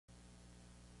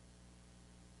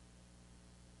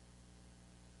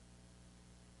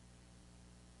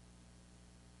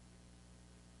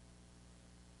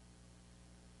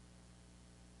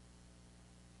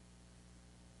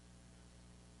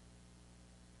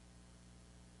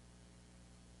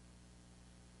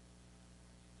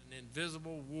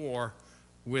invisible war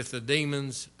with the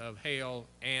demons of hell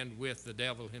and with the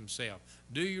devil himself.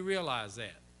 Do you realize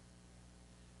that?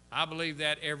 I believe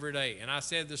that every day. And I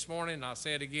said this morning, and I'll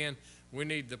say it again, we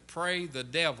need to pray the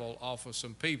devil off of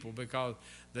some people, because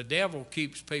the devil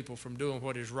keeps people from doing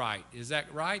what is right. Is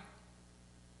that right?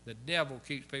 The devil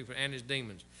keeps people and his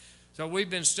demons. So we've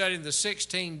been studying the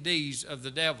 16 D's of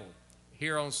the devil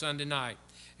here on Sunday night.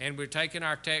 And we're taking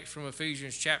our text from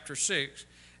Ephesians chapter 6,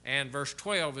 and verse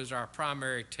 12 is our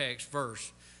primary text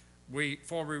verse.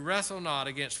 For we wrestle not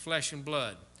against flesh and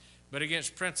blood, but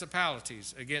against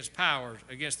principalities, against powers,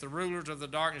 against the rulers of the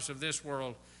darkness of this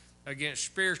world, against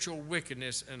spiritual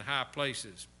wickedness in high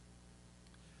places.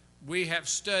 We have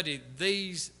studied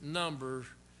these numbers,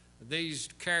 these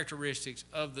characteristics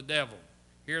of the devil.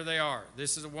 Here they are.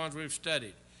 This is the ones we've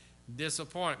studied.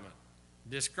 Disappointment,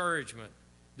 discouragement,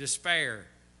 despair,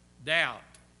 doubt,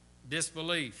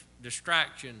 disbelief,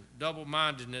 distraction,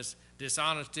 double-mindedness,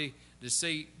 dishonesty,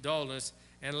 deceit, dullness.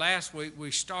 And last week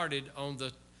we started on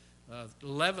the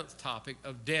 11th topic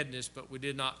of deadness, but we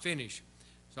did not finish.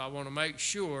 So I want to make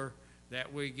sure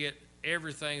that we get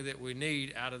everything that we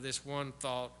need out of this one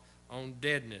thought on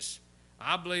deadness.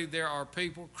 I believe there are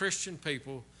people, Christian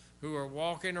people, who are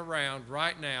walking around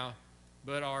right now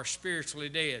but are spiritually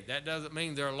dead. That doesn't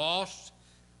mean they're lost,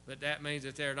 but that means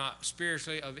that they're not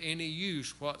spiritually of any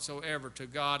use whatsoever to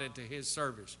God and to His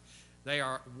service. They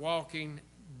are walking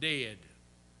dead,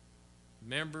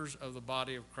 members of the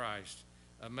body of Christ.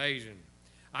 Amazing.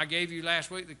 I gave you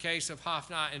last week the case of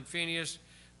Hophni and Phinehas.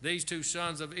 These two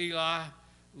sons of Eli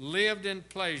lived in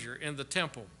pleasure in the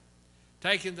temple,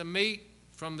 taking the meat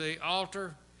from the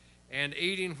altar and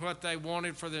eating what they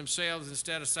wanted for themselves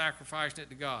instead of sacrificing it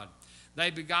to God. They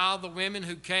beguiled the women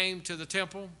who came to the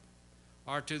temple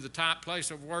or to the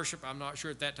place of worship. I'm not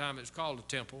sure at that time it's called a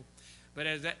temple. But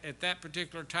at that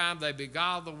particular time, they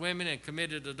beguiled the women and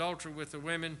committed adultery with the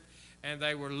women, and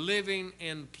they were living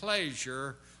in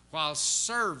pleasure while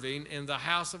serving in the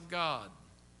house of God.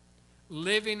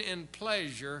 Living in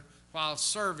pleasure while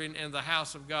serving in the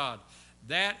house of God.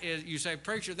 That is, you say,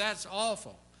 preacher, that's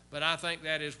awful. But I think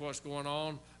that is what's going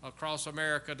on across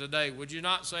America today. Would you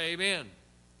not say amen?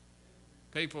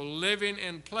 People living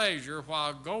in pleasure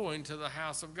while going to the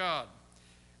house of God.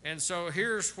 And so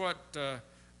here's what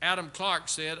Adam Clark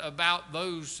said about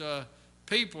those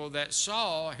people that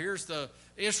saw, here's the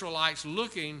Israelites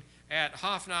looking at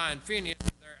Hophni and Phinehas,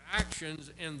 their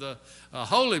actions in the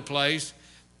holy place.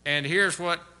 And here's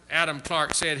what Adam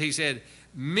Clark said. He said,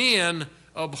 men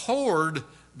abhorred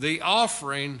the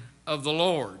offering of the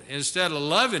Lord. Instead of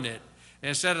loving it,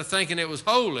 instead of thinking it was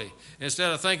holy,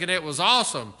 instead of thinking it was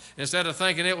awesome, instead of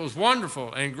thinking it was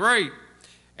wonderful and great,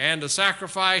 and the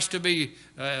sacrifice to be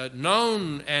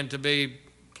known and to be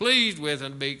pleased with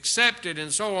and to be accepted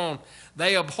and so on,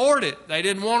 they abhorred it. They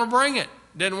didn't want to bring it,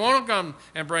 didn't want to come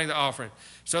and bring the offering.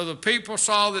 So the people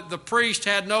saw that the priest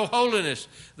had no holiness,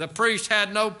 the priest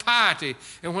had no piety,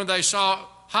 and when they saw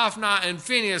Hophni and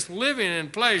Phinehas living in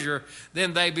pleasure,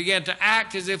 then they began to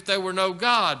act as if they were no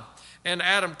God. And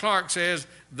Adam Clark says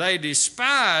they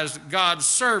despised God's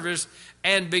service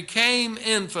and became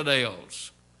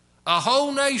infidels. A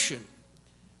whole nation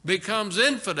becomes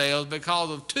infidels because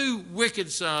of two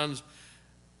wicked sons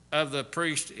of the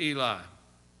priest Eli.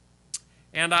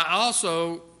 And I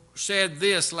also said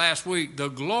this last week, the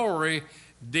glory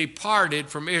departed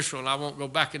from Israel. And I won't go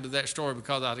back into that story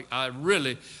because I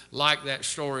really like that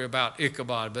story about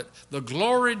Ichabod. But the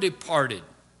glory departed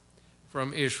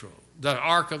from Israel. The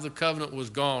Ark of the Covenant was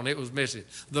gone. It was missing.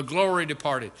 The glory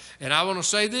departed. And I want to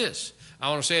say this. I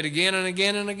want to say it again and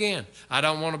again and again. I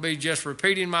don't want to be just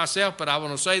repeating myself, but I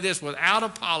want to say this without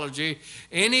apology.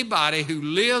 Anybody who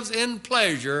lives in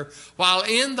pleasure while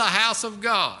in the house of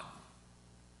God,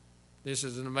 this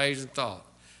is an amazing thought.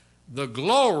 The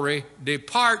glory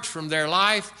departs from their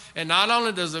life, and not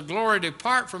only does the glory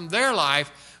depart from their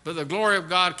life, but the glory of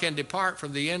God can depart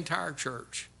from the entire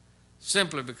church,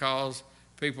 simply because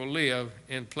people live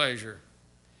in pleasure.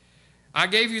 I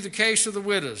gave you the case of the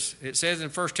widows. It says in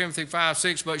 1 Timothy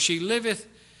 5:6, but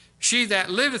she that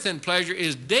liveth in pleasure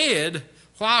is dead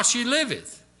while she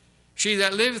liveth. She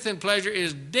that liveth in pleasure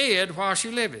is dead while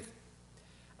she liveth.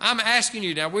 I'm asking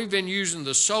you now, we've been using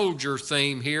the soldier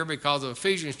theme here because of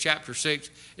Ephesians chapter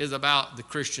 6 is about the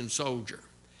Christian soldier.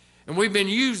 And we've been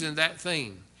using that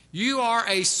theme. You are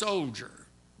a soldier.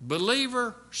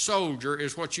 Believer soldier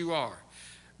is what you are.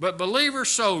 But believer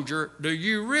soldier, do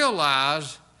you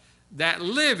realize that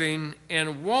living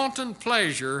in wanton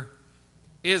pleasure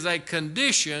is a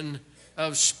condition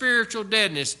of spiritual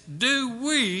deadness? Do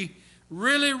we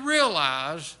really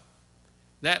realize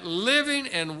that living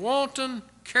in wanton,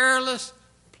 careless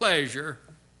pleasure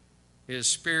is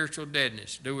spiritual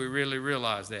deadness. Do we really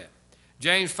realize that?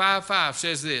 James 5:5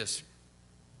 says this,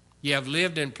 "Ye have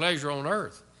lived in pleasure on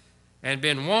earth and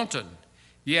been wanton.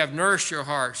 Ye have nourished your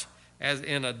hearts as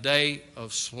in a day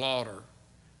of slaughter."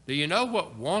 Do you know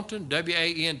what wanton,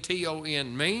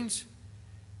 W-A-N-T-O-N, means?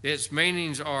 Its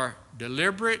meanings are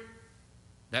deliberate.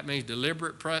 That means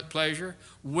deliberate pleasure.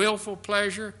 Willful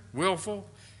pleasure, willful.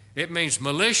 It means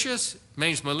malicious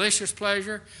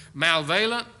pleasure.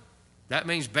 Malevolent, that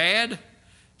means bad.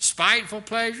 Spiteful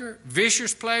pleasure,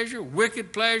 vicious pleasure,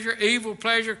 wicked pleasure, evil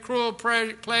pleasure, cruel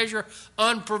pleasure,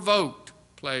 unprovoked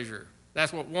pleasure.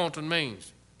 That's what wanton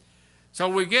means. So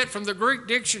we get from the Greek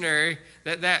dictionary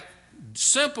that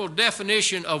simple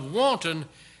definition of wanton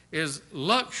is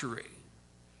luxury.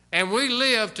 And we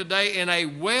live today in a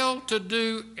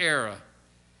well-to-do era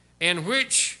in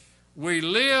which we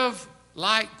live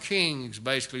like kings,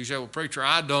 basically. You say, "Well, preacher,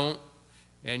 I don't,"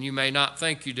 and you may not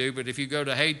think you do, but if you go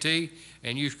to Haiti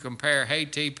and you compare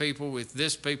Haiti people with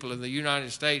this people in the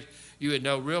United States, you would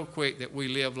know real quick that we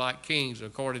live like kings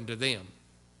according to them.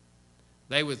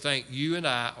 They would think you and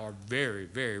I are very,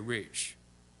 very rich.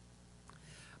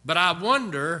 But I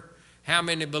wonder how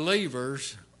many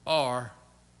believers are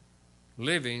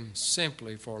living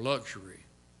simply for luxury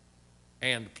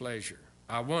and pleasure.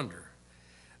 I wonder.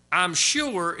 I'm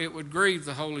sure it would grieve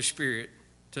the Holy Spirit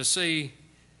to see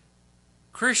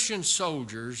Christian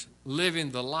soldiers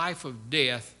living the life of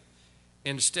death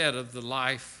instead of the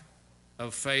life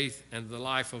of faith and the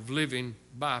life of living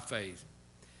by faith.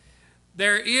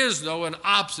 There is, though, an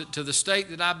opposite to the state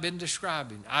that I've been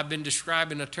describing. I've been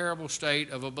describing a terrible state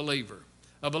of a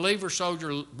believer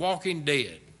soldier walking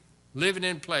dead, living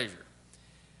in pleasure.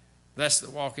 That's the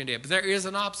walking dead. But there is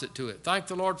an opposite to it. Thank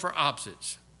the Lord for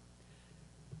opposites.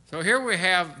 So here we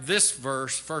have this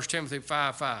verse, 1 Timothy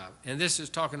 5:5, and this is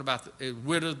talking about the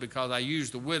widows, because I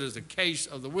use the widows, the case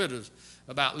of the widows,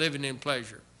 about living in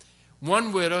pleasure.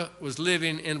 One widow was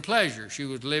living in pleasure. She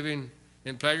was living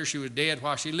in pleasure. She was dead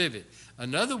while she lived.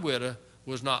 Another widow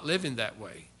was not living that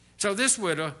way. So this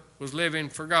widow was living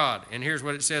for God, and here's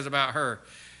what it says about her.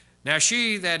 "Now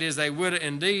she that is a widow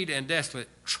indeed and desolate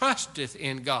trusteth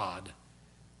in God,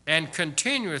 and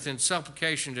continueth in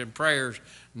supplications and prayers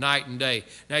night and day."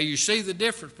 Now you see the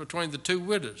difference between the two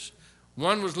widows.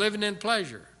 One was living in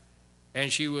pleasure,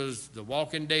 and she was the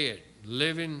walking dead,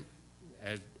 living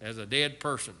as a dead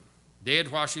person. Dead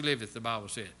while she liveth, the Bible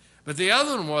said. But the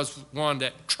other one was one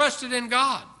that trusted in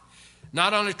God.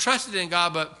 Not only trusted in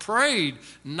God, but prayed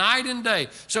night and day.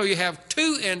 So you have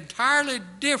two entirely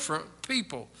different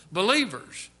people,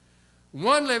 believers.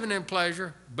 One living in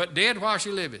pleasure, but dead while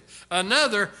she liveth.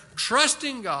 Another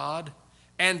trusting God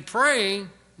and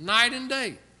praying night and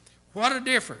day. What a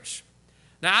difference.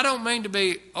 Now, I don't mean to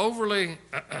be overly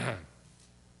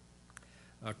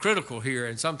critical here,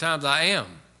 and sometimes I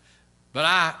am.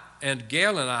 But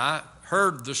Gail and I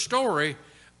heard the story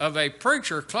of a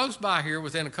preacher close by here,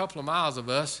 within a couple of miles of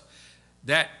us,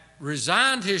 that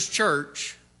resigned his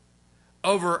church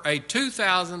over a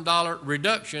 $2,000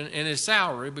 reduction in his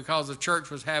salary because the church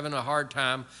was having a hard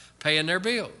time paying their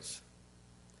bills.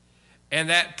 And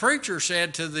that preacher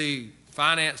said to the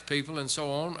finance people and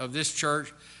so on of this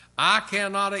church, "I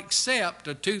cannot accept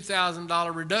a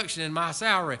 $2,000 reduction in my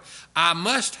salary. I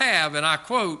must have," and I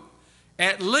quote,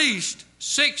 "at least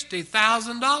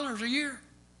 $60,000 a year."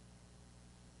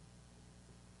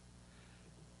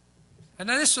 And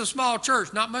now this is a small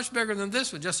church, not much bigger than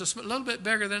this one, just a little bit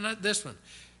bigger than this one.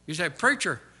 You say,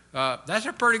 "Preacher, that's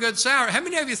a pretty good salary." How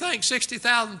many of you think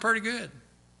 60,000 pretty good?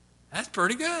 That's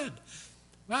pretty good.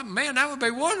 Well, man, that would be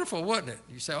wonderful, wouldn't it?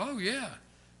 You say, "Oh, yeah."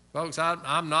 Folks,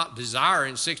 I'm not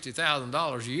desiring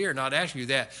 $60,000 a year, not asking you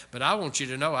that, but I want you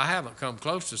to know I haven't come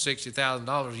close to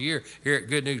 $60,000 a year here at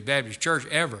Good News Baptist Church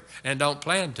ever, and don't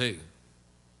plan to.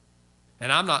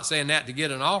 And I'm not saying that to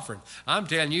get an offering. I'm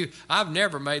telling you, I've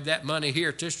never made that money here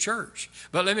at this church.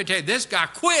 But let me tell you, this guy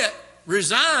quit,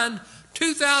 resigned,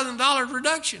 $2,000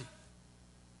 reduction.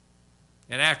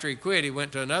 And after he quit, he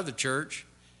went to another church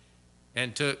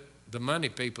and took the money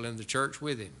people in the church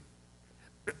with him.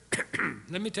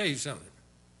 Let me tell you something.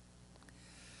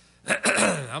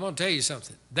 I'm going to tell you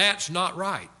something. That's not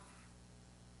right.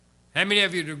 How many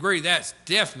of you would agree that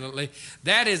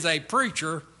is a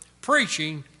preacher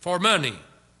preaching for money?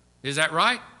 Is that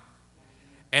right?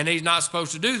 And he's not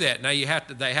supposed to do that. Now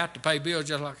they have to pay bills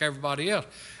just like everybody else,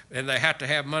 and they have to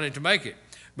have money to make it.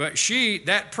 But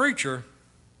that preacher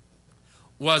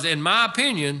was, in my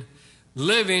opinion,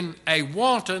 living a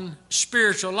wanton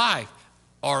spiritual life,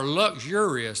 or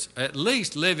luxurious, at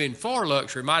least living for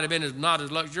luxury. Might have been not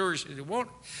as luxurious as he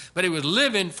wanted, but he was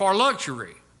living for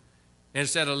luxury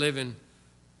instead of living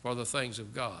for the things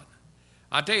of God.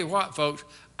 I tell you what, folks,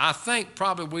 I think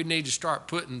probably we need to start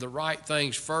putting the right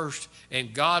things first,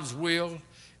 and God's will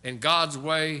and God's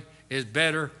way is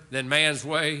better than man's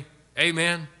way.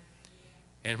 Amen?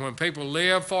 And when people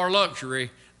live for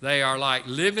luxury, they are like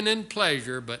living in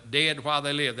pleasure, but dead while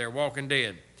they live. They're walking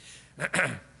dead.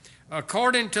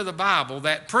 According to the Bible,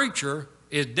 that preacher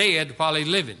is dead while he's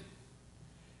living.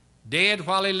 Dead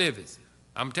while he liveth.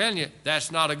 I'm telling you,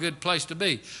 that's not a good place to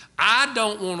be. I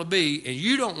don't want to be, and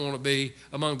you don't want to be,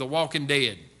 among the walking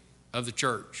dead of the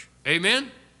church.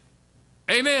 Amen?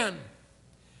 Amen.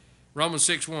 Romans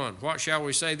 6:1, what shall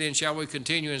we say then? Shall we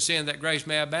continue in sin that grace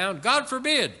may abound? God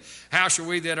forbid. How shall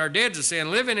we that are dead to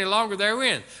sin live any longer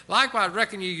therein? Likewise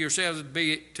reckon ye yourselves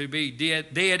to be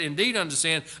dead indeed unto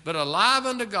sin, but alive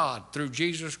unto God through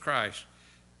Jesus Christ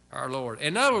our Lord.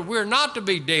 In other words, we're not to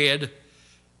be dead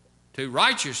to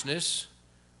righteousness.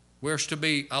 We're to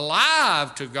be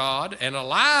alive to God and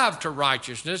alive to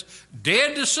righteousness,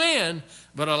 dead to sin,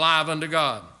 but alive unto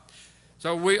God.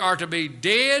 So we are to be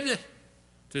dead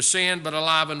to sin, but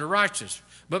alive unto righteousness.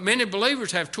 But many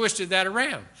believers have twisted that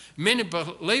around. Many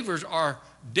believers are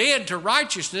dead to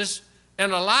righteousness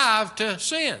and alive to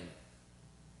sin.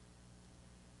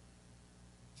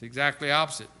 It's exactly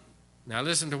opposite. Now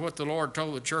listen to what the Lord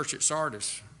told the church at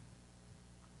Sardis.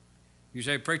 You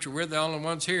say, preacher, we're the only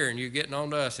ones here, and you're getting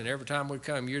on to us, and every time we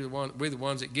come, we're the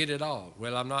ones that get it all.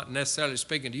 Well, I'm not necessarily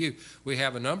speaking to you. We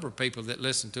have a number of people that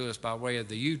listen to us by way of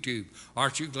the YouTube.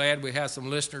 Aren't you glad we have some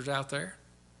listeners out there?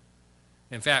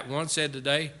 In fact, one said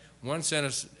today, one sent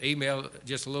us an email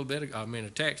just a little bit ago, a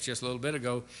text just a little bit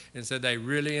ago, and said they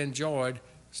really enjoyed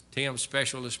Tim's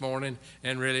special this morning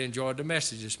and really enjoyed the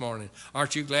message this morning.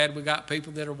 Aren't you glad we got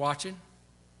people that are watching?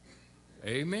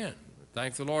 Amen.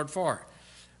 Thank the Lord for it.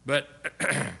 But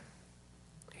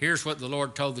here's what the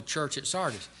Lord told the church at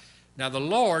Sardis. Now, the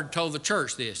Lord told the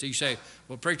church this. You say,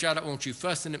 well, preacher, I don't want you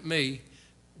fussing at me.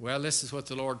 Well, this is what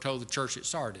the Lord told the church at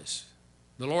Sardis.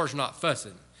 The Lord's not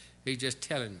fussing. He's just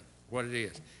telling what it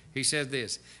is. He says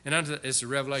this, and this is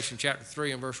Revelation chapter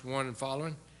 3 and verse 1 and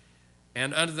following.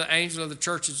 And unto the angel of the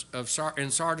churches in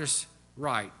Sardis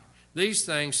write, these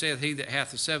things saith he that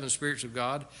hath the 7 spirits of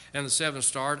God and the 7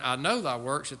 stars. I know thy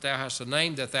works, that thou hast a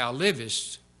name, that thou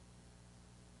livest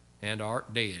and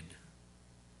art dead.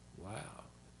 Wow.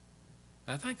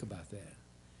 Now think about that.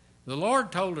 The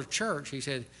Lord told the church, he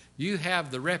said, you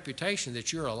have the reputation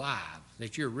that you're alive,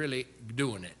 that you're really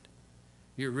doing it.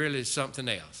 You're really something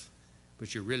else,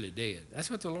 but you're really dead. That's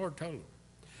what the Lord told them.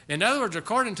 In other words,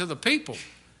 according to the people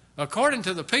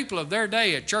of their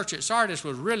day, a church at Sardis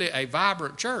was really a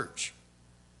vibrant church.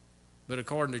 But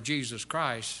according to Jesus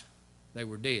Christ, they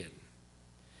were dead.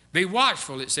 Be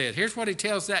watchful, it said. Here's what he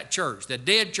tells that church, the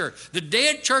dead church. The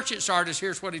dead church at Sardis,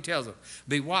 here's what he tells them.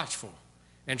 Be watchful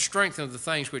and strengthen the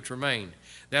things which remain,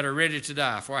 that are ready to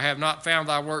die. For I have not found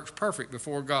thy works perfect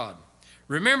before God.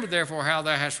 Remember, therefore, how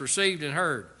thou hast received and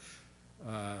heard.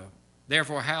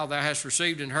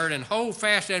 And hold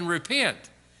fast and repent.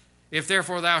 If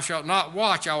therefore thou shalt not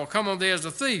watch, I will come on thee as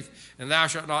a thief, and thou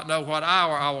shalt not know what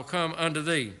hour I will come unto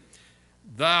thee.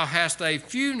 Thou hast a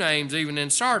few names even in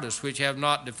Sardis, which have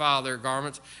not defiled their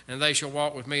garments, and they shall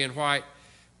walk with me in white,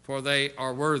 for they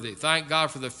are worthy. Thank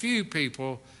God for the few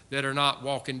people that are not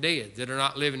walking dead, that are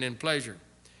not living in pleasure.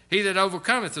 He that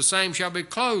overcometh, the same shall be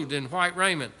clothed in white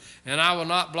raiment, and I will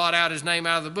not blot out his name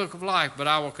out of the book of life, but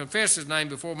I will confess his name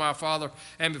before my Father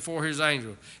and before his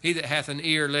angels. He that hath an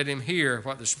ear, let him hear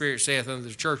what the Spirit saith unto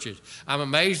the churches. I'm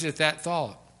amazed at that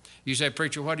thought. You say,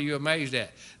 preacher, what are you amazed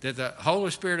at? That the Holy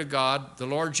Spirit of God, the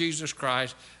Lord Jesus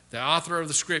Christ, the author of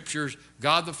the Scriptures,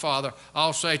 God the Father,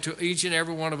 all say to each and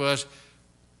every one of us,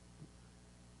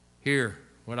 hear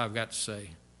what I've got to say.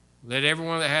 Let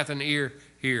everyone that hath an ear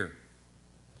hear.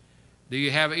 Do you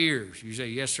have ears? You say,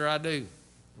 yes, sir, I do.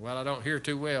 Well, I don't hear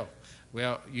too well.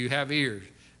 Well, you have ears.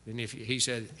 And if he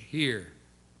said, hear.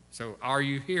 So are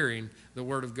you hearing the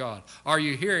Word of God? Are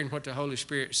you hearing what the Holy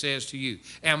Spirit says to you?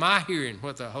 Am I hearing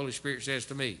what the Holy Spirit says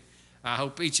to me? I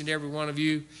hope each and every one of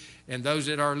you and those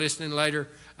that are listening later,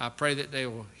 I pray that they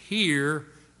will hear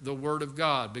the Word of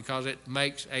God, because it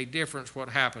makes a difference what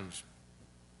happens.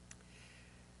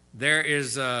 There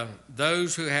is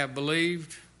those who have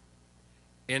believed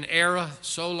in error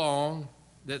so long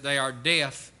that they are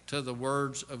deaf to the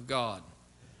words of God.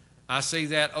 I see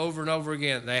that over and over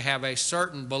again. They have a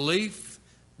certain belief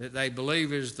that they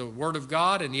believe is the Word of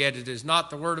God, and yet it is not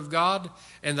the Word of God,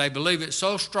 and they believe it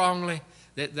so strongly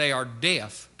that they are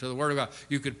deaf to the Word of God.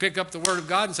 You could pick up the Word of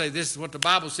God and say, this is what the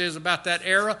Bible says about that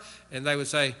error, and they would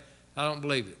say, I don't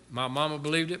believe it. My mama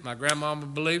believed it. My grandmama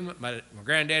believed it. My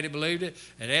granddaddy believed it,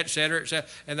 and et cetera, et cetera.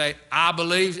 And I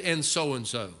believe in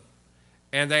so-and-so.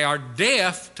 And they are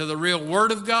deaf to the real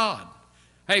Word of God.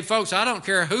 Hey, folks, I don't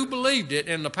care who believed it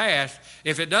in the past.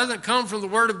 If it doesn't come from the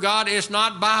Word of God, it's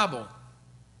not Bible.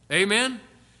 Amen?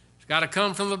 It's got to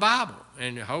come from the Bible.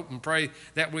 And hope and pray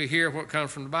that we hear what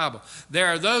comes from the Bible. There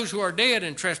are those who are dead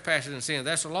in trespasses and sin.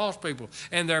 That's the lost people.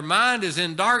 And their mind is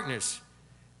in darkness,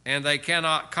 and they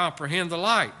cannot comprehend the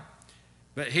light.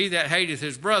 But he that hateth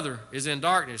his brother is in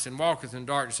darkness, and walketh in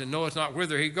darkness, and knoweth not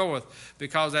whither he goeth,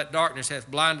 because that darkness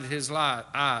hath blinded his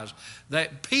eyes.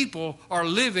 That people are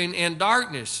living in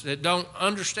darkness, that don't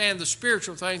understand the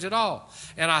spiritual things at all.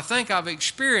 And I think I've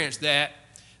experienced that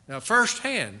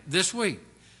firsthand this week,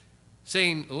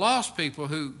 seeing lost people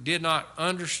who did not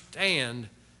understand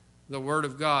the Word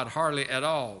of God hardly at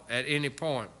all at any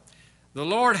point. The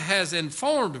Lord has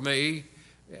informed me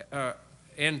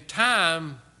in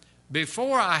time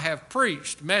before I have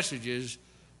preached messages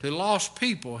to lost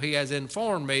people. He has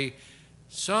informed me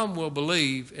some will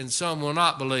believe and some will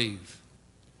not believe.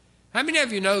 How many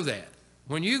of you know that?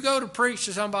 When you go to preach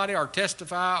to somebody or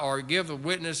testify or give a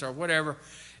witness or whatever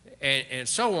and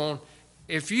so on,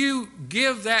 if you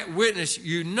give that witness,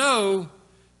 you know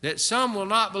that some will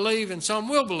not believe and some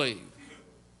will believe.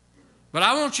 But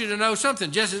I want you to know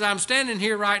something. Just as I'm standing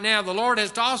here right now, the Lord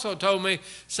has also told me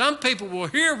some people will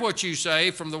hear what you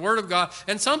say from the Word of God,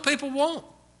 and some people won't.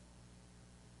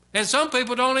 And some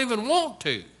people don't even want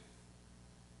to.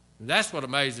 That's what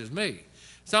amazes me.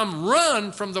 Some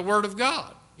run from the Word of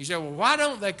God. You say, well, why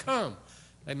don't they come?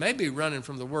 They may be running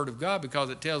from the Word of God because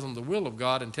it tells them the will of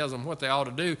God and tells them what they ought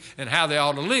to do and how they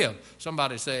ought to live.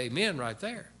 Somebody say amen right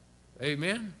there.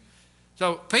 Amen.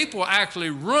 So people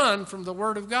actually run from the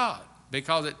Word of God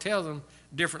because it tells them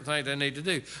different things they need to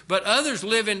do. But others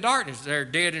live in darkness. They're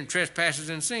dead in trespasses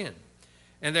and sin.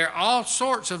 And there are all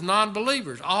sorts of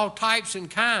non-believers, all types and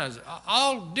kinds,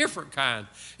 all different kinds.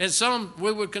 And some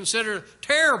we would consider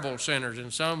terrible sinners,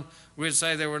 and some we'd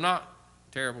say they were not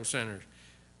terrible sinners.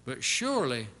 But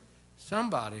surely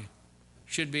somebody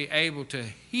should be able to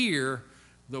hear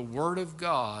the Word of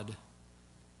God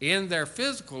in their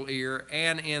physical ear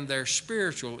and in their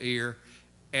spiritual ear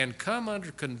and come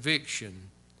under conviction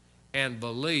and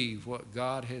believe what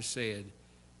God has said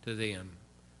to them.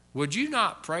 Would you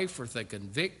not pray for the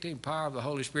convicting power of the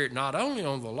Holy Spirit, not only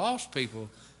on the lost people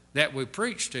that we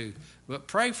preach to, but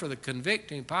pray for the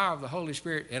convicting power of the Holy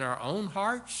Spirit in our own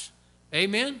hearts?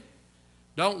 Amen?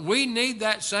 Don't we need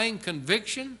that same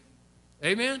conviction?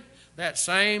 Amen? That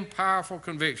same powerful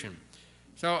conviction.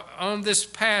 So on this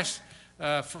past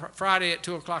Friday at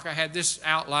 2 o'clock, I had this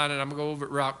outline, and I'm going to go over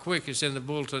it real quick. It's in the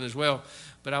bulletin as well,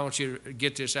 but I want you to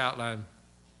get this outline.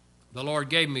 The Lord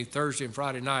gave me Thursday and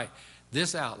Friday night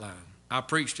this outline. I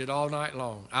preached it all night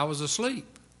long. I was asleep,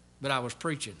 but I was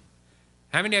preaching.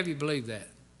 How many of you believe that?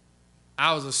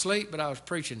 I was asleep, but I was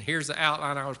preaching. Here's the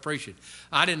outline I was preaching.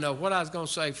 I didn't know what I was going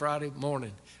to say Friday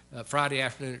morning, Friday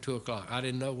afternoon at 2 o'clock. I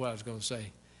didn't know what I was going to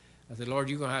say. I said, Lord,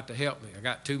 you're going to have to help me. I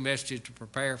got 2 messages to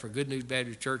prepare for Good News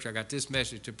Baptist Church. I got this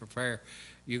message to prepare.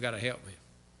 You got to help me.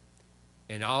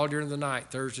 And all during the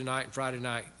night, Thursday night and Friday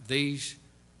night, these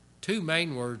 2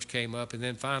 main words came up, and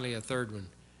then finally a third one.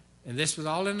 And this was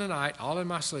all in the night, all in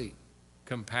my sleep.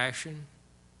 Compassion.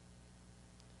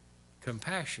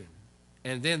 Compassion.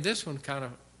 And then this one kind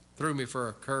of threw me for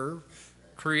a curve.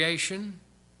 Creation.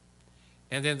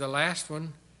 And then the last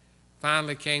one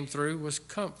finally came through was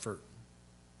comfort.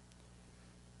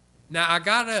 Now, I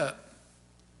got up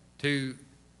to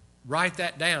write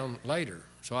that down later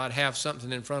so I'd have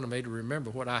something in front of me to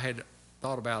remember what I had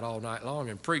thought about all night long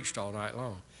and preached all night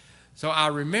long. So I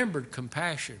remembered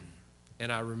compassion,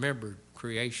 and I remembered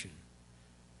creation.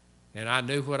 And I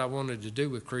knew what I wanted to do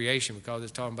with creation because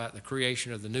it's talking about the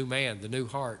creation of the new man, the new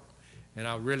heart. And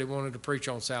I really wanted to preach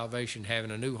on salvation,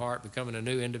 having a new heart, becoming a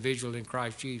new individual in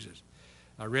Christ Jesus.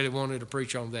 I really wanted to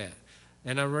preach on that.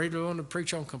 And I really wanted to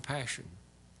preach on compassion.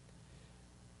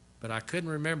 But I couldn't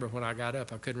remember when I got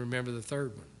up. I couldn't remember the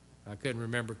third one. I couldn't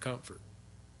remember comfort.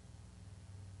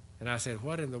 And I said,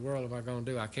 what in the world am I going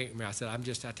to do? I can't remember. I said,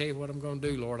 I tell you what I'm going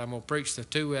to do, Lord. I'm going to preach the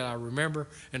 2 that I remember,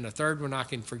 and the third one I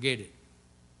can forget it.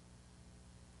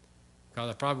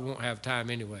 Because I probably won't have time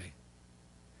anyway.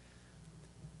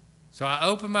 So I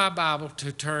opened my Bible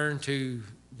to turn to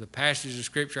the passage of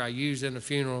Scripture I used in the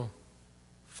funeral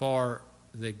for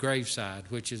the graveside,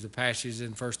 which is the passage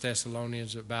in 1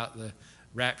 Thessalonians about the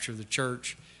rapture of the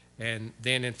church, and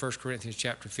then in 1 Corinthians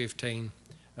chapter 15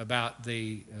 about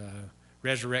the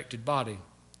resurrected body.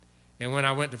 And when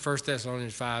I went to 1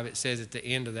 Thessalonians 5, it says at the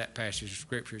end of that passage of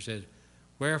Scripture, it says,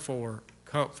 wherefore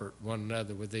comfort one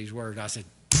another with these words. I said,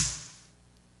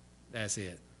 that's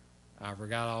it. I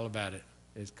forgot all about it.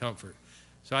 It's comfort.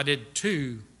 So I did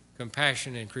 2,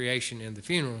 compassion and creation in the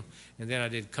funeral, and then I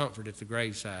did comfort at the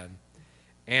graveside.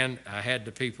 And I had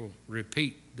the people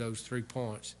repeat those 3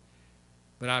 points.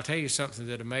 But I'll tell you something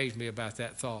that amazed me about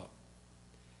that thought.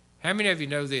 How many of you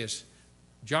know this?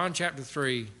 John chapter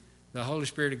 3, the Holy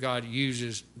Spirit of God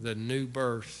uses the new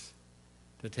birth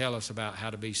to tell us about how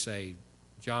to be saved.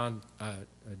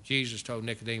 Jesus told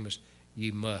Nicodemus,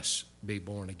 you must be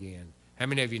born again. How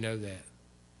many of you know that?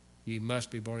 You must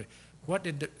be born again. What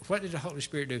did the Holy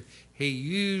Spirit do? He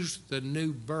used the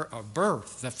new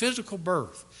birth, the physical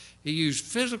birth. He used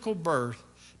physical birth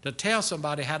to tell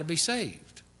somebody how to be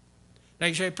saved. Now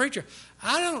you say, preacher,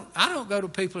 I don't go to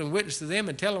people and witness to them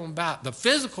and tell them about the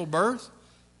physical birth.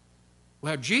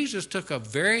 Well, Jesus took a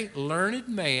very learned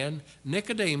man,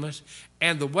 Nicodemus,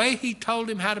 and the way he told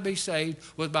him how to be saved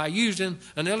was by using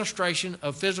an illustration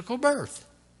of physical birth.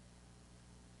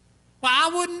 Well,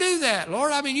 I wouldn't do that,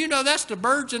 Lord. I mean, you know, that's the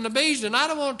birds and the bees, and I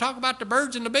don't want to talk about the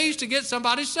birds and the bees to get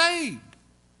somebody saved.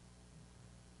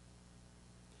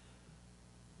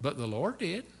 But the Lord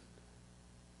did.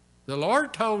 The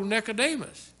Lord told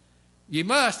Nicodemus, you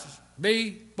must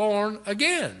be born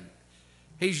again.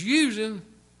 He's using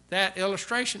that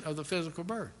illustration of the physical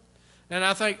birth. And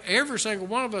I think every single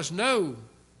one of us know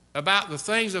about the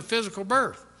things of physical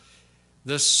birth.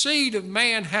 The seed of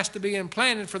man has to be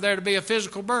implanted for there to be a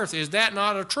physical birth. Is that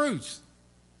not a truth?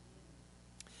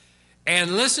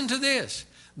 And listen to this.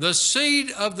 The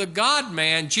seed of the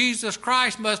God-man, Jesus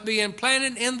Christ, must be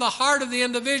implanted in the heart of the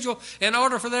individual in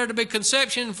order for there to be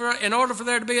conception, in order for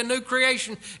there to be a new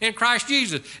creation in Christ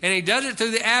Jesus. And he does it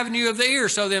through the avenue of the ear.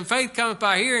 So then faith comes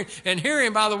by hearing, and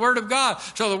hearing by the Word of God.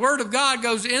 So the Word of God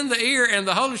goes in the ear, and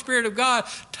the Holy Spirit of God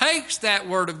takes that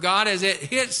Word of God as it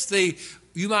hits the,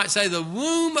 you might say, the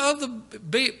womb of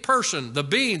the person, the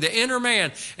being, the inner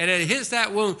man, and it hits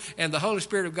that womb, and the Holy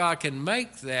Spirit of God can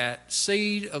make that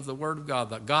seed of the Word of God,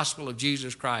 the gospel of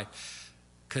Jesus Christ,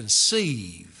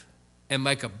 conceive and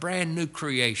make a brand new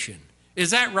creation.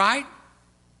 Is that right?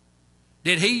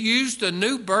 Did he use the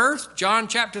new birth, John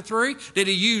chapter 3? Did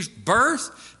he use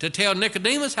birth to tell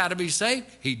Nicodemus how to be saved?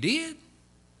 He did.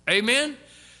 Amen?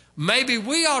 Maybe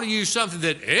we ought to use something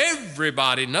that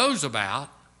everybody knows about.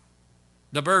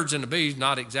 The birds and the bees,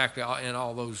 not exactly in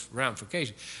all those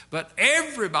ramifications, but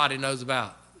everybody knows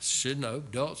about it. Should know,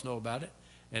 adults know about it,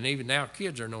 and even now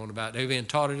kids are knowing about it. They've been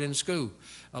taught it in school,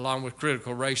 along with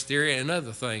critical race theory and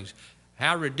other things.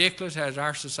 How ridiculous has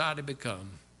our society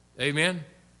become? Amen?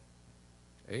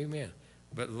 Amen.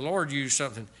 But the Lord used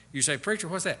something. You say, preacher,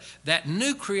 what's that? That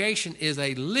new creation is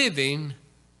a living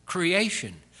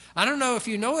creation. I don't know if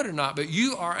you know it or not, but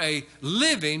you are a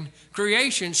living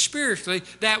creation spiritually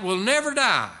that will never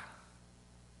die.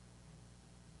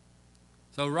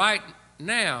 So right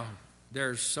now,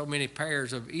 there's so many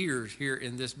pairs of ears here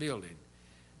in this building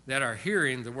that are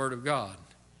hearing the Word of God.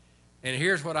 And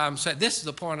here's what I'm saying. This is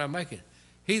the point I'm making.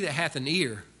 He that hath an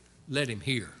ear, let him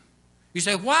hear. You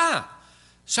say, why?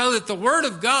 So that the Word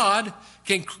of God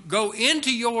can go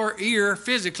into your ear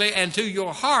physically and to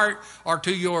your heart or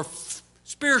to your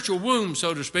spiritual womb,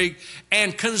 so to speak,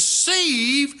 and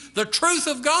conceive the truth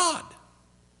of God.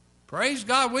 Praise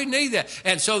God, we need that.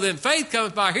 And so then faith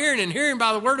comes by hearing, and hearing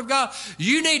by the Word of God.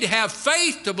 You need to have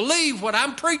faith to believe what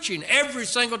I'm preaching every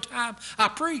single time I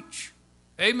preach.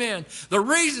 Amen. The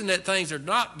reason that things are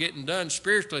not getting done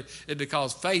spiritually is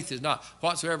because faith is not,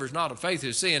 whatsoever is not of faith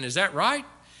is sin. Is that right?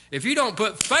 If you don't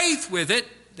put faith with it,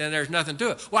 then there's nothing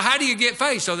to it. Well, how do you get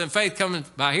faith? So then faith comes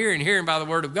by hearing, hearing by the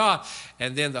Word of God,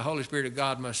 and then the Holy Spirit of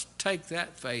God must take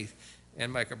that faith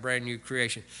and make a brand new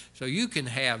creation. So you can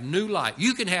have new life.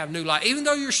 You can have new life. Even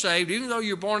though you're saved, even though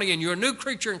you're born again, you're a new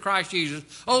creature in Christ Jesus.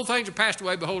 Old things are passed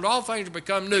away. Behold, all things have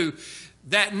become new.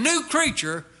 That new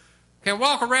creature can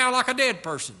walk around like a dead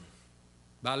person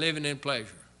by living in pleasure.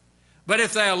 But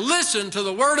if they'll listen to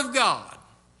the Word of God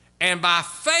and by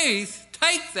faith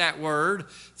take that Word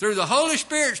through the Holy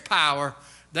Spirit's power,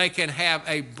 they can have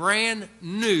a brand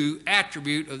new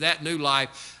attribute of that new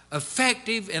life,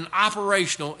 effective and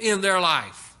operational in their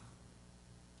life.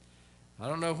 I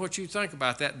don't know what you think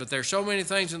about that, but there's so many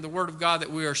things in the Word of God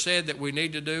that we are said that we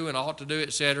need to do and ought to do,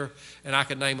 etc., and I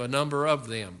could name a number of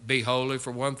them. Be holy,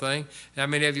 for one thing. How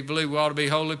many of you believe we ought to be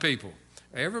holy people?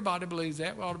 Everybody believes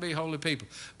that. We ought to be holy people,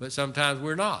 but sometimes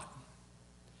we're not.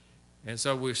 And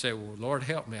so we say, well, Lord,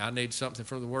 help me. I need something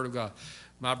from the Word of God.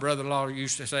 My brother-in-law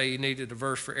used to say he needed a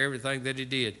verse for everything that he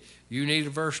did. You need a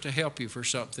verse to help you for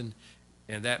something,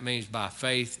 and that means by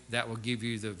faith, that will give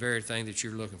you the very thing that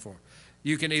you're looking for.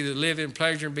 You can either live in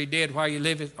pleasure and be dead while you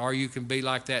live it, or you can be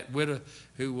like that widow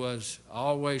who was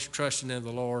always trusting in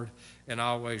the Lord and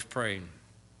always praying.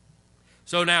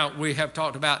 So now we have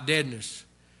talked about deadness,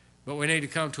 but we need to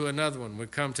come to another one. We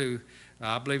come to,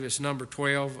 I believe it's number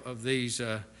 12 of these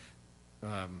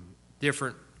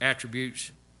different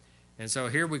attributes. And so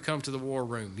here we come to the war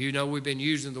room. You know, we've been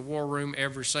using the war room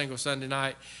every single Sunday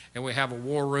night, and we have a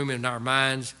war room in our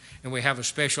minds, and we have a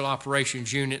special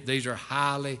operations unit. These are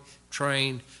highly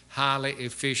trained, highly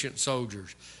efficient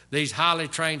soldiers. These highly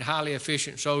trained, highly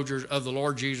efficient soldiers of the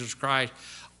Lord Jesus Christ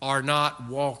are not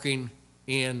walking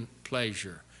in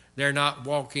pleasure. They're not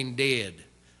walking dead.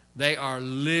 They are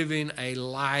living a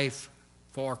life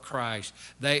for Christ.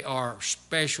 They are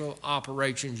special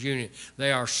operations unit.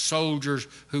 They are soldiers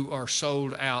who are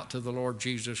sold out to the Lord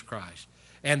Jesus Christ.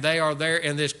 And they are there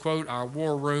in this, quote, our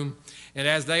war room. And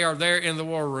as they are there in the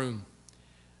war room,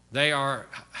 they are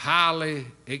highly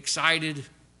excited,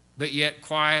 but yet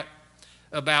quiet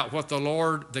about what the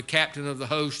Lord, the captain of the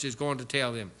host, is going to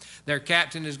tell them. Their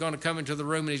captain is going to come into the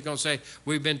room and he's going to say,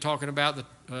 we've been talking about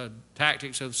the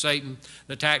tactics of Satan,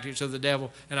 the tactics of the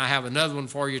devil, and I have another one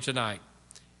for you tonight.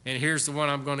 And here's the one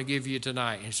I'm going to give you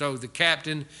tonight. And so the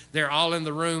captain, they're all in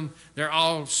the room. They're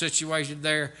all situated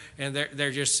there. And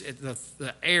they're just,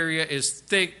 the area is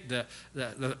thick.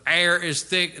 The air is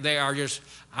thick. They are just,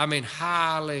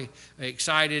 highly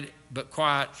excited but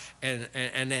quiet and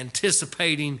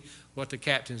anticipating what the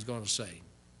captain's going to say.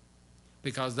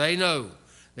 Because they know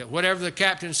that whatever the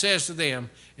captain says to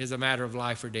them is a matter of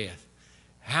life or death.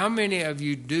 How many of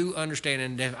you do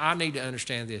understand, and I need to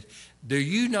understand this, do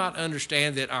you not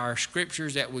understand that our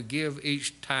scriptures that we give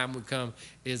each time we come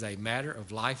is a matter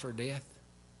of life or death?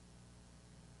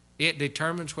 It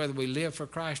determines whether we live for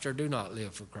Christ or do not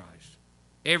live for Christ.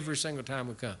 Every single time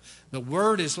we come. The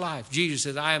word is life. Jesus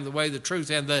says, I am the way, the truth,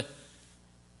 and the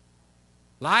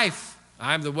life.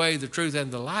 I am the way, the truth,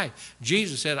 and the life.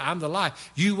 Jesus said, I'm the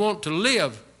life. You want to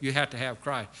live, you have to have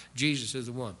Christ. Jesus is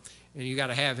the one. And you got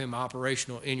to have him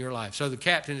operational in your life. So the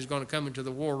captain is going to come into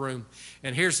the war room.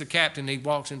 And here's the captain. He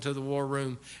walks into the war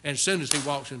room. And as soon as he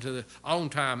walks into the on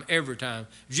time, every time.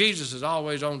 Jesus is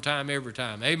always on time, every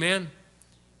time. Amen?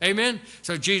 Amen?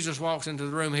 So Jesus walks into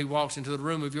the room. He walks into the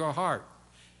room of your heart.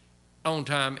 On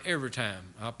time, every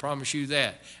time. I promise you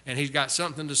that. And he's got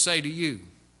something to say to you.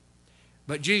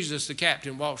 But Jesus, the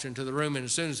captain, walks into the room, and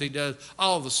as soon as he does,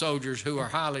 all the soldiers who are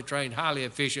highly trained, highly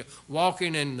efficient,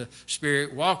 walking in the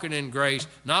Spirit, walking in grace,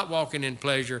 not walking in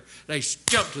pleasure, they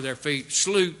jump to their feet,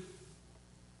 salute.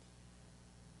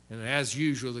 And as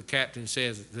usual, the captain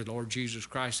says, the Lord Jesus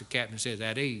Christ, the captain says,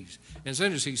 at ease. And as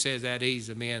soon as he says at ease,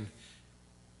 the men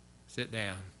sit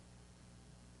down.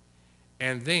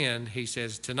 And then he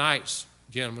says, tonight,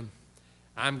 gentlemen,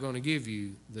 I'm going to give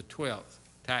you the 12th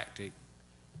tactic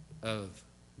of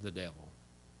the devil.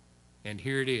 And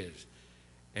here it is.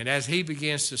 And as he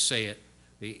begins to say it,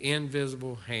 the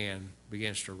invisible hand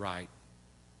begins to write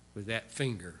with that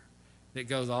finger that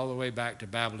goes all the way back to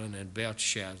Babylon and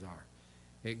Belshazzar.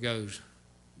 It goes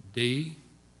D,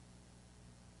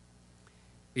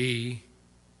 E,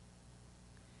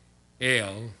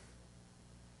 L,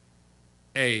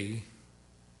 A,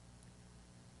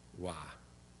 Y.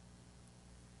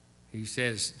 He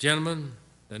says, gentlemen,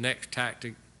 the next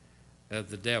tactic of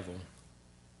the devil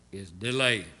is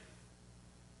delay.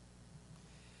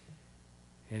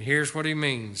 And here's what he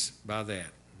means by that.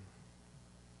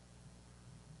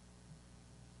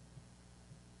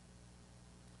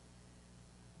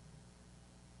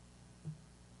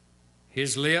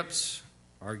 His lips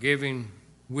are giving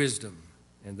wisdom,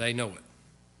 and they know it.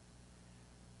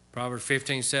 Proverbs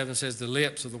 15:7 says, the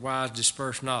lips of the wise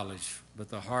disperse knowledge, but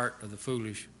the heart of the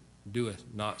foolish doeth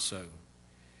not so.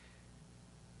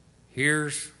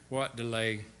 Here's what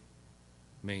delay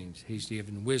means. He's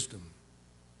given wisdom.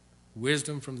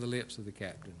 Wisdom from the lips of the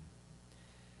captain.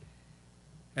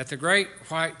 At the great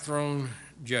white throne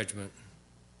judgment,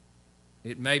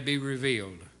 it may be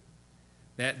revealed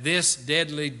that this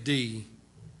deadly D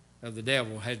of the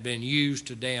devil has been used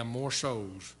to damn more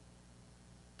souls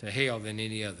to hell than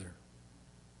any other.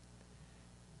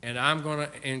 And I'm going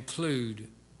to include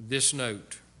this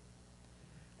note.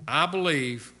 I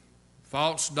believe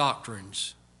false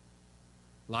doctrines,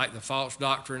 like the false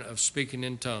doctrine of speaking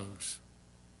in tongues,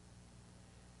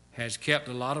 has kept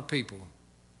a lot of people,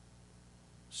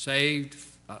 saved,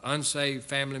 unsaved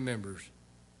family members,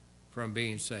 from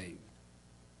being saved.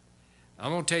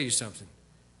 I'm going to tell you something.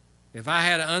 If I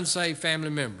had an unsaved family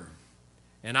member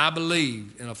and I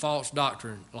believed in a false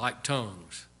doctrine like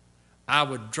tongues, I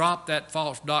would drop that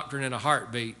false doctrine in a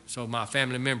heartbeat so my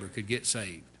family member could get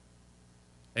saved.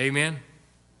 Amen?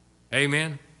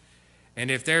 Amen? And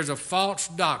if there's a false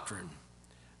doctrine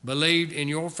believed in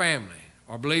your family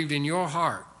or believed in your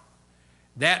heart,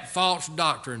 that false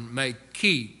doctrine may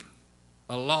keep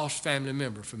a lost family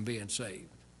member from being saved,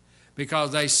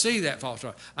 because they see that false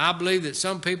doctrine. I believe that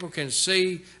some people can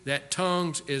see that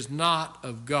tongues is not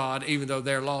of God, even though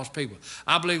they're lost people.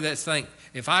 I believe that think,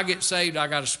 if I get saved, I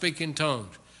got to speak in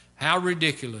tongues. How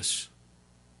ridiculous.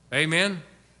 Amen?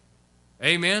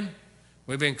 Amen?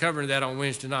 We've been covering that on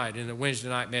Wednesday night in the Wednesday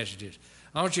night messages.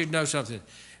 I want you to know something.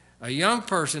 A young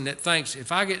person that thinks,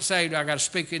 if I get saved, I got to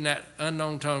speak in that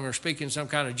unknown tongue or speak in some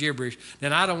kind of gibberish,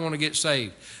 then I don't want to get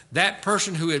saved. That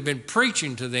person who had been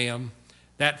preaching to them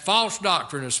that false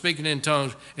doctrine of speaking in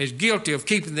tongues is guilty of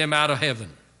keeping them out of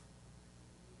heaven.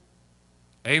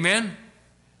 Amen?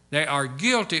 They are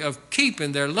guilty of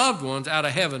keeping their loved ones out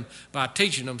of heaven by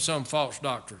teaching them some false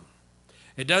doctrine.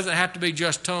 It doesn't have to be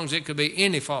just tongues. It could be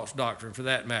any false doctrine for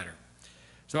that matter.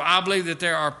 So I believe that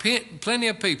there are plenty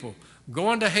of people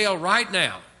going to hell right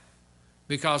now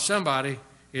because somebody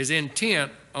is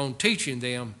intent on teaching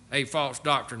them a false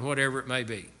doctrine, whatever it may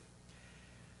be.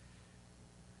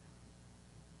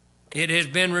 It has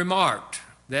been remarked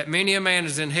that many a man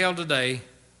is in hell today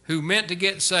who meant to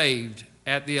get saved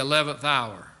at the 11th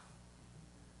hour.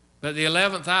 But the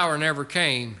 11th hour never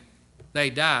came. They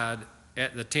died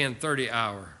at the 10:30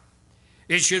 hour.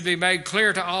 It should be made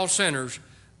clear to all sinners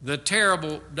the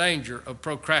terrible danger of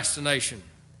procrastination.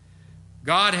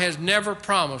 God has never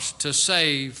promised to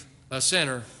save a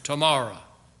sinner tomorrow.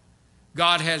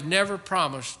 God has never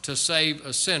promised to save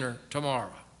a sinner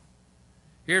tomorrow.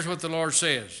 Here's what the Lord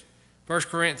says. 2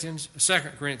 Corinthians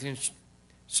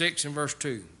 6 and verse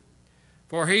 2.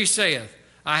 For he saith,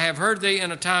 I have heard thee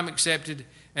in a time accepted,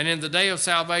 and in the day of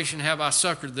salvation have I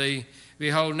succored thee.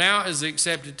 Behold, now is the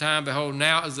accepted time. Behold,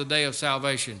 now is the day of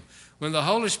salvation. When the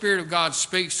Holy Spirit of God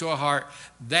speaks to a heart,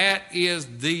 that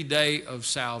is the day of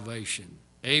salvation.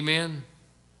 Amen?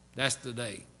 That's the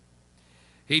day.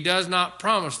 He does not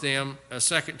promise them a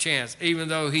second chance. Even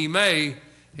though he may,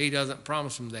 he doesn't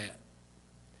promise them that.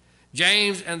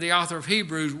 James and the author of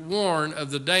Hebrews warn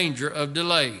of the danger of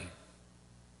delay.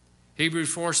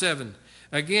 Hebrews 4:7.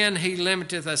 Again, he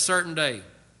limiteth a certain day.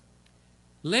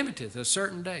 Limiteth a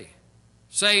certain day.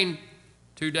 Saying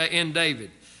in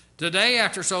David, today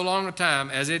after so long a time,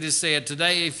 as it is said,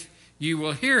 today if you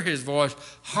will hear his voice,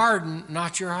 harden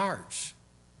not your hearts.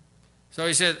 So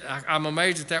he said, I'm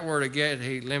amazed at that word again,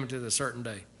 he limited a certain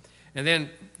day. And then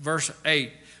verse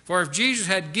 8, for if Jesus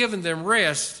had given them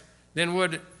rest, then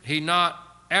would he not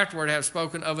afterward have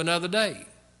spoken of another day?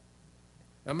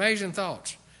 Amazing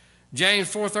thoughts. James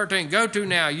 4:13, go to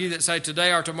now, you that say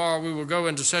today or tomorrow we will go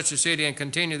into such a city and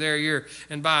continue there a year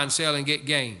and buy and sell and get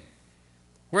gain.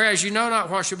 Whereas you know not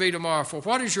what shall be tomorrow. For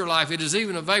what is your life? It is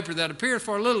even a vapor that appeareth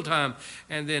for a little time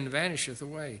and then vanisheth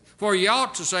away. For ye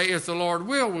ought to say, if the Lord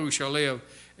will, we shall live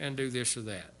and do this or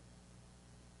that.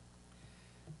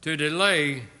 To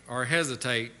delay or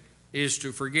hesitate is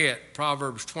to forget.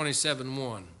 Proverbs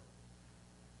 27:1.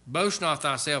 Boast not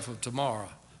thyself of tomorrow,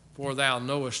 for thou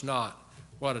knowest not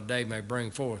what a day may bring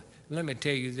forth. Let me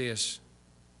tell you this.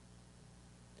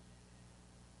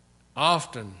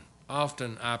 Often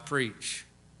I preach,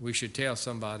 we should tell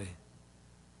somebody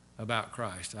about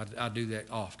Christ. I do that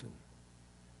often.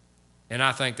 And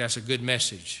I think that's a good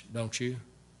message, don't you?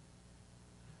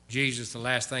 Jesus, the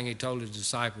last thing he told his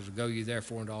disciples, go ye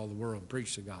therefore into all the world and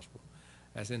preach the gospel.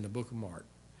 That's in the book of Mark.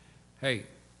 Hey,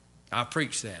 I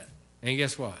preach that. And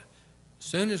guess what? As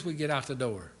soon as we get out the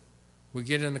door, we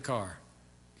get in the car,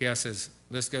 Gail says,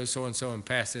 let's go so-and-so and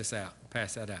pass this out,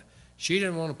 pass that out. She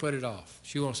didn't want to put it off.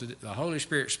 She wants to, the Holy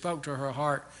Spirit spoke to her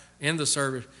heart in the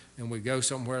service, and we go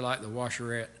somewhere like the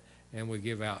Washerette, and we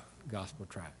give out gospel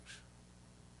tracts.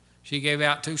 She gave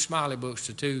out 2 smiley books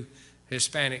to 2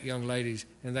 Hispanic young ladies,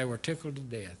 and they were tickled to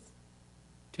death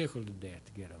to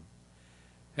get them.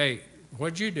 Hey,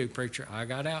 what'd you do, preacher? I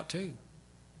got out too.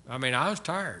 I mean, I was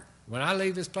tired. When I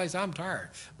leave this place, I'm tired.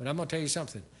 But I'm going to tell you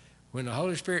something. When the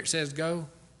Holy Spirit says go,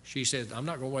 she says, I'm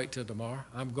not going to wait till tomorrow.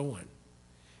 I'm going.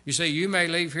 You see, you may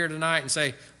leave here tonight and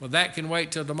say, well, that can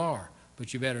wait till tomorrow.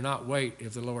 But you better not wait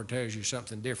if the Lord tells you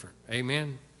something different.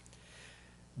 Amen?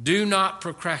 Do not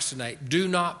procrastinate. Do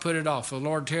not put it off. The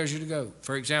Lord tells you to go.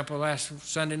 For example, last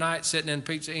Sunday night, sitting in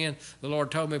Pizza Inn, the Lord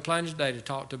told me plain as day to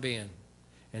talk to Ben.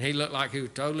 And he looked like he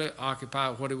was totally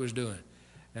occupied with what he was doing.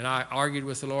 And I argued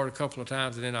with the Lord a couple of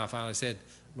times, and then I finally said,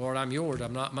 Lord, I'm yours.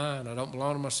 I'm not mine. I don't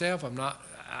belong to myself.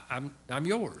 I'm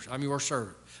yours. I'm your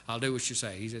servant. I'll do what you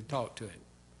say. He said, talk to him.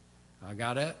 I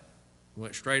got up,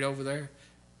 went straight over there,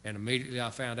 and immediately I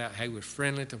found out he was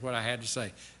friendly to what I had to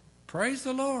say. Praise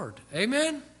the Lord.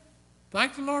 Amen?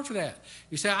 Thank the Lord for that.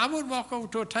 You say, I wouldn't walk over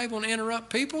to a table and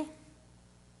interrupt people.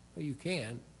 Well, you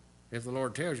can if the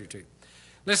Lord tells you to.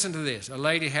 Listen to this. A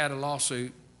lady had a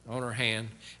lawsuit on her hand,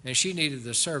 and she needed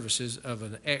the services of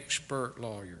an expert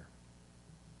lawyer.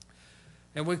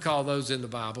 And we call those in the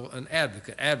Bible an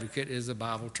advocate. Advocate is a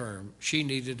Bible term. She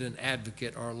needed an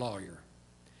advocate or lawyer.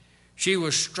 She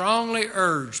was strongly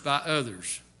urged by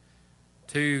others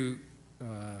to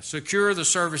secure the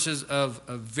services of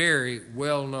a very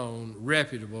well-known,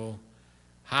 reputable,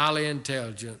 highly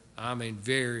intelligent,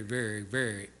 very, very,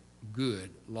 very good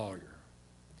lawyer.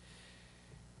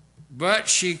 But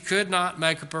she could not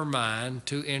make up her mind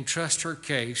to entrust her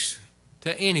case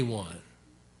to anyone,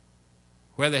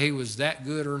 whether he was that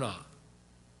good or not.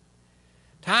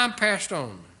 Time passed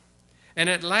on, and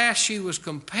at last she was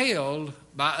compelled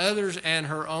by others and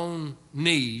her own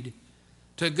need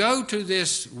to go to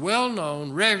this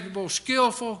well-known, reputable,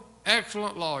 skillful,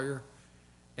 excellent lawyer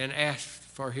and ask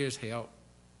for his help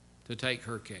to take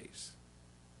her case.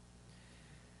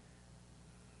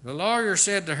 The lawyer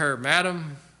said to her,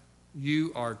 "Madam,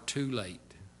 you are too late.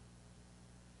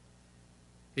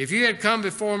 If you had come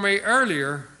before me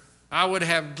earlier, I would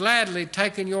have gladly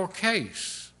taken your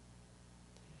case.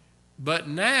 But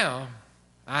now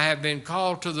I have been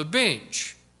called to the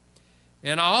bench,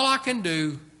 and all I can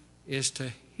do is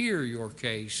to hear your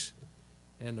case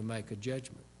and to make a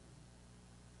judgment.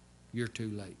 You're too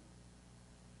late."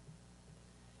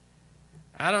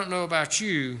 I don't know about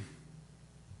you,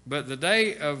 but the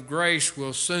day of grace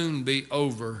will soon be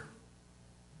over.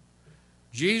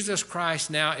 Jesus Christ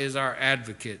now is our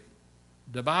advocate.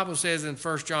 The Bible says in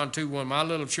 1 John 2:1, "My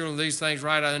little children, these things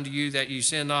write unto you that you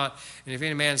sin not. And if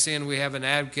any man sin, we have an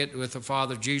advocate with the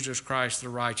Father, Jesus Christ the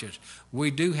righteous."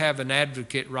 We do have an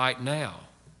advocate right now,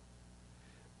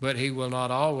 but he will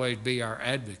not always be our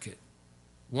advocate.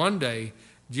 One day,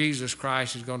 Jesus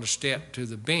Christ is going to step to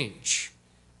the bench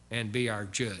and be our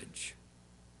judge.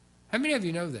 How many of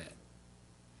you know that?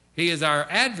 He is our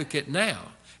advocate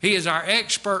now. He is our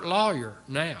expert lawyer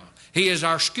now. He is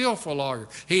our skillful lawyer.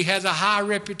 He has a high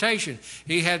reputation.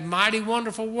 He has mighty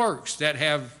wonderful works that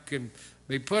can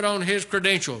be put on his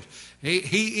credentials.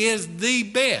 He is the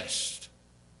best.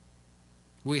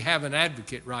 We have an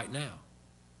advocate right now.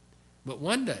 But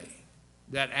one day,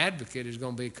 that advocate is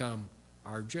going to become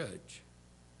our judge.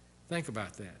 Think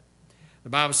about that. The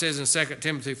Bible says in 2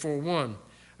 Timothy 4:1,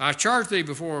 "I charge thee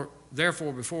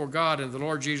therefore before God and the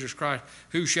Lord Jesus Christ,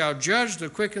 who shall judge the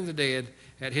quick and the dead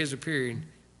at his appearing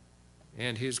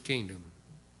and his kingdom."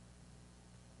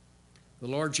 The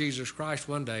Lord Jesus Christ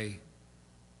one day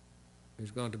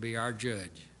is going to be our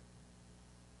judge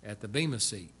at the bema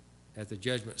seat, at the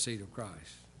judgment seat of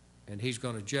Christ. And he's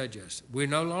going to judge us. We're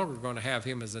no longer going to have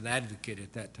him as an advocate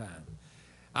at that time.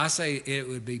 I say it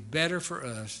would be better for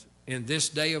us in this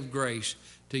day of grace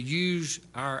to use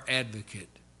our advocate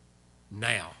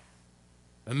now,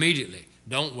 immediately.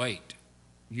 Don't wait.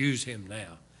 Use him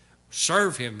now.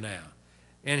 Serve him now.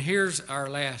 And here's our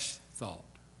last thought,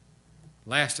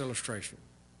 last illustration.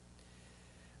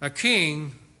 A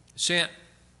king sent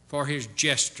for his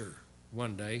jester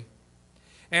one day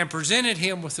and presented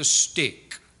him with a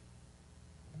stick.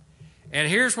 And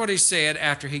here's what he said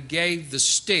after he gave the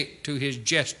stick to his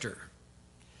jester.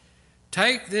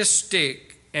 "Take this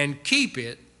stick and keep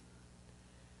it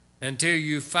until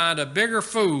you find a bigger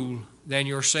fool than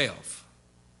yourself."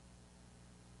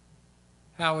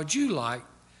 How would you like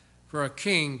for a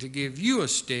king to give you a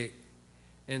stick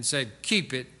and say,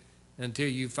 "Keep it until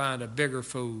you find a bigger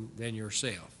fool than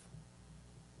yourself"?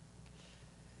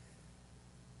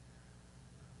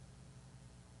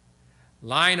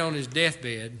 Lying on his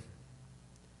deathbed,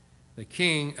 the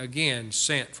king again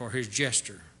sent for his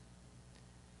jester.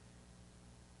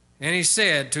 And he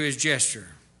said to his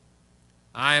jester,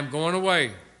 "I am going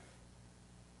away."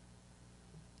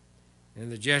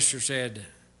 And the jester said,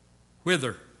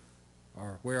 "Whither?"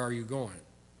 Or "Where are you going?"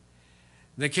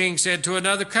 The king said, "To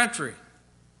another country."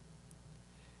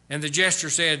 And the jester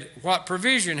said, "What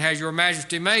provision has your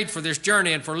majesty made for this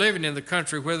journey and for living in the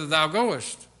country whither thou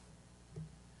goest?"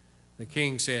 The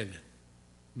king said,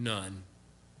 "None."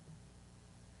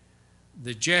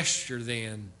 The jester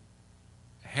then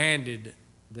handed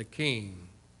the king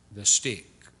the stick.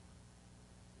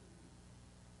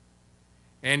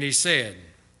 And he said,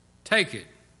 "Take it.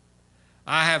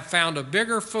 I have found a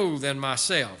bigger fool than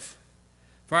myself,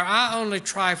 for I only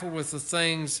trifle with the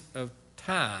things of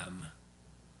time,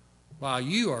 while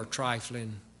you are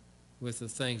trifling with the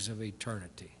things of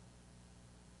eternity."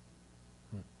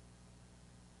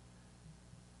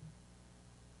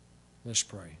 Let's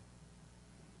pray.